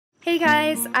Hey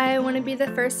guys, I want to be the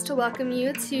first to welcome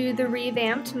you to the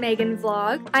revamped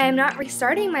MeganVlogg. I am not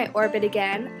restarting my orbit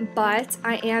again, but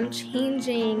I am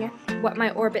changing what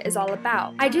my orbit is all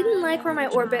about. I didn't like where my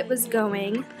orbit was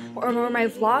going, or where my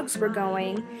vlogs were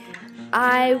going.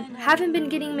 I haven't been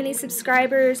getting many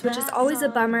subscribers, which is always a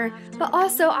bummer, but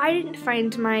also I didn't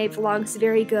find my vlogs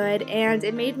very good, and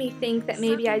it made me think that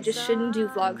maybe I just shouldn't do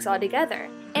vlogs altogether.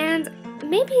 And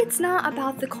maybe it's not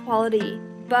about the quality,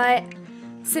 but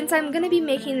since I'm going to be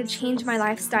making a change in my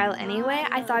lifestyle anyway,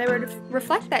 I thought I would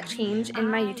reflect that change in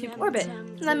my YouTube orbit.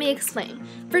 Let me explain.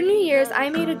 For New Year's,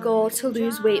 I made a goal to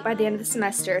lose weight by the end of the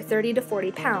semester, 30 to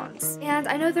 40 pounds. And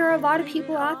I know there are a lot of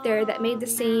people out there that made the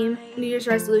same New Year's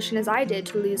resolution as I did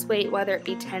to lose weight, whether it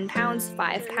be 10 pounds,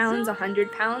 5 pounds,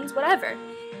 100 pounds, whatever.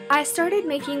 I started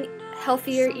making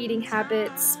healthier eating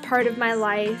habits part of my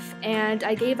life, and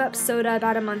I gave up soda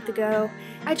about a month ago.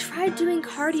 I tried doing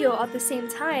cardio at the same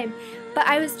time, but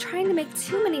I was trying to make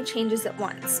too many changes at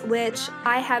once, which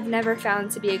I have never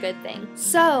found to be a good thing.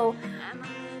 So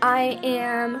I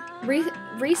am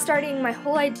restarting my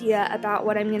whole idea about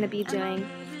what I'm going to be doing.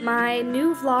 My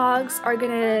new vlogs are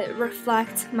going to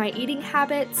reflect my eating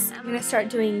habits. I'm going to start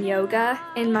doing yoga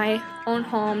in my own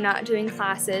home, not doing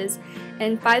classes,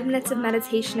 and 5 minutes of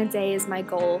meditation a day is my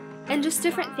goal, and just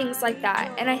different things like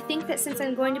that. And I think that since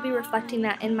I'm going to be reflecting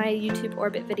that in my YouTube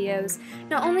orbit videos,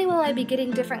 not only will I be getting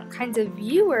different kinds of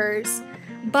viewers,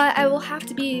 but I will have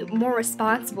to be more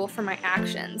responsible for my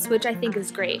actions, which I think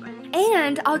is great.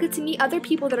 And I'll get to meet other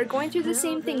people that are going through the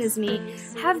same thing as me,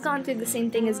 have gone through the same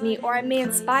thing as me, or I may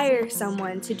inspire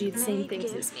someone to do the same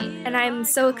things as me. And I'm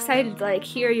so excited to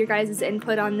hear your guys'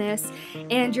 input on this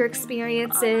and your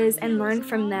experiences and learn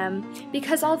from them,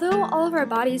 because although all of our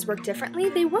bodies work differently,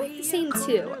 they work the same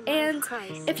too. And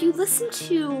if you listen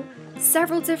to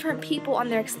several different people on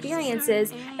their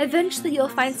experiences, eventually you'll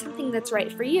find something that's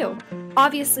right for you.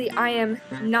 Obviously, I am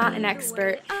not an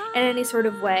expert in any sort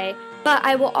of way, but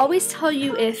I will always tell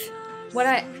you if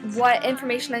what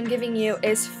information I'm giving you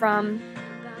is from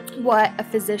what a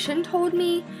physician told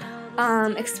me,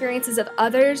 experiences of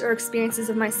others, or experiences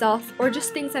of myself, or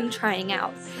just things I'm trying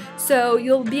out. So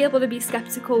you'll be able to be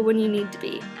skeptical when you need to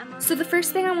be. So the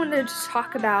first thing I wanted to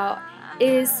talk about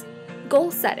is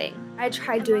goal setting. I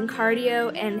tried doing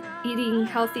cardio and eating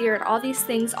healthier and all these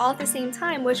things all at the same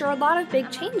time, which are a lot of big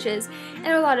changes and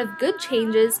a lot of good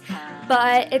changes,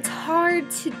 but it's hard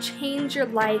to change your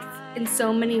life in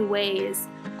so many ways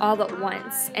all at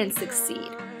once and succeed.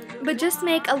 But just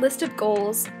make a list of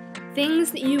goals, things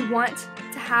that you want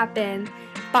to happen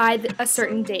by a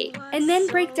certain date, and then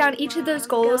break down each of those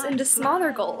goals into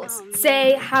smaller goals.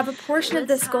 Say, have a portion of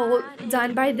this goal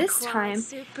done by this time.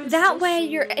 That way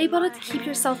you're able to keep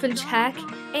yourself in check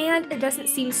and it doesn't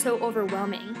seem so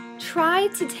overwhelming. Try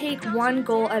to take one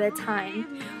goal at a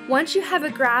time. Once you have a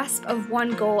grasp of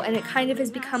one goal and it kind of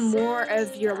has become more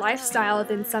of your lifestyle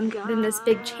than this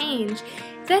big change,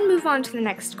 then move on to the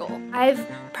next goal. I've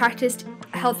practiced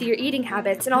healthier eating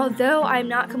habits, and although I'm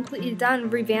not completely done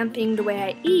revamping the way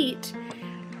I eat,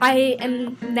 I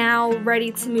am now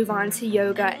ready to move on to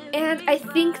yoga, and I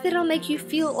think that it'll make you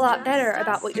feel a lot better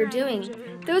about what you're doing.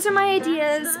 Those are my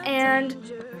ideas, and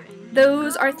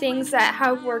those are things that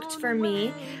have worked for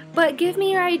me, but give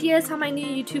me your ideas on my new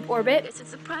YouTube orbit,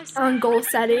 on goal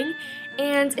setting,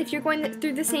 and if you're going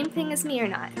through the same thing as me or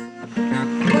not.